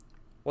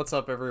What's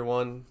up,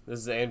 everyone? This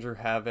is Andrew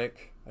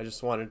Havoc. I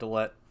just wanted to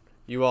let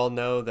you all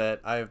know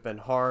that I have been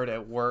hard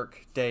at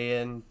work,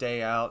 day in,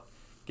 day out,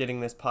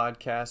 getting this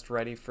podcast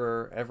ready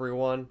for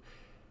everyone.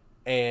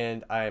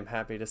 And I am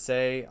happy to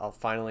say I'll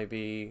finally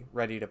be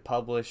ready to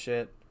publish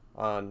it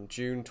on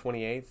June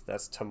 28th.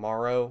 That's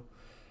tomorrow.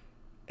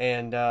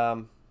 And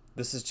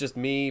this is just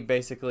me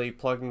basically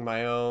plugging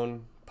my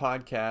own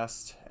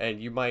podcast.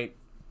 And you might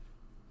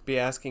be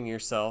asking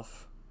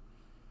yourself,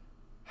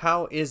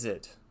 how is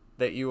it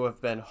that you have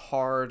been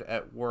hard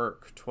at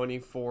work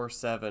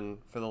 24/7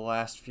 for the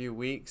last few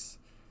weeks?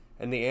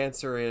 And the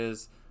answer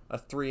is a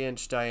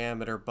 3-inch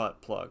diameter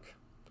butt plug.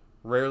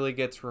 Rarely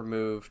gets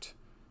removed.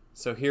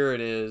 So here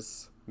it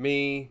is,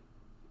 me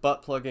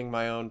butt plugging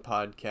my own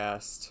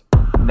podcast.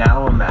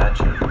 Now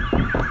imagine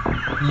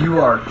you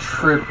are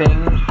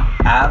tripping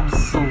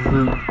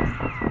absolute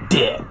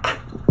dick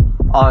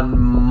on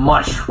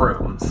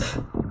mushrooms.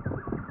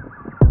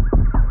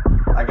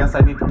 I guess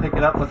I need to pick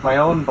it up with my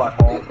own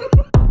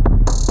butthole.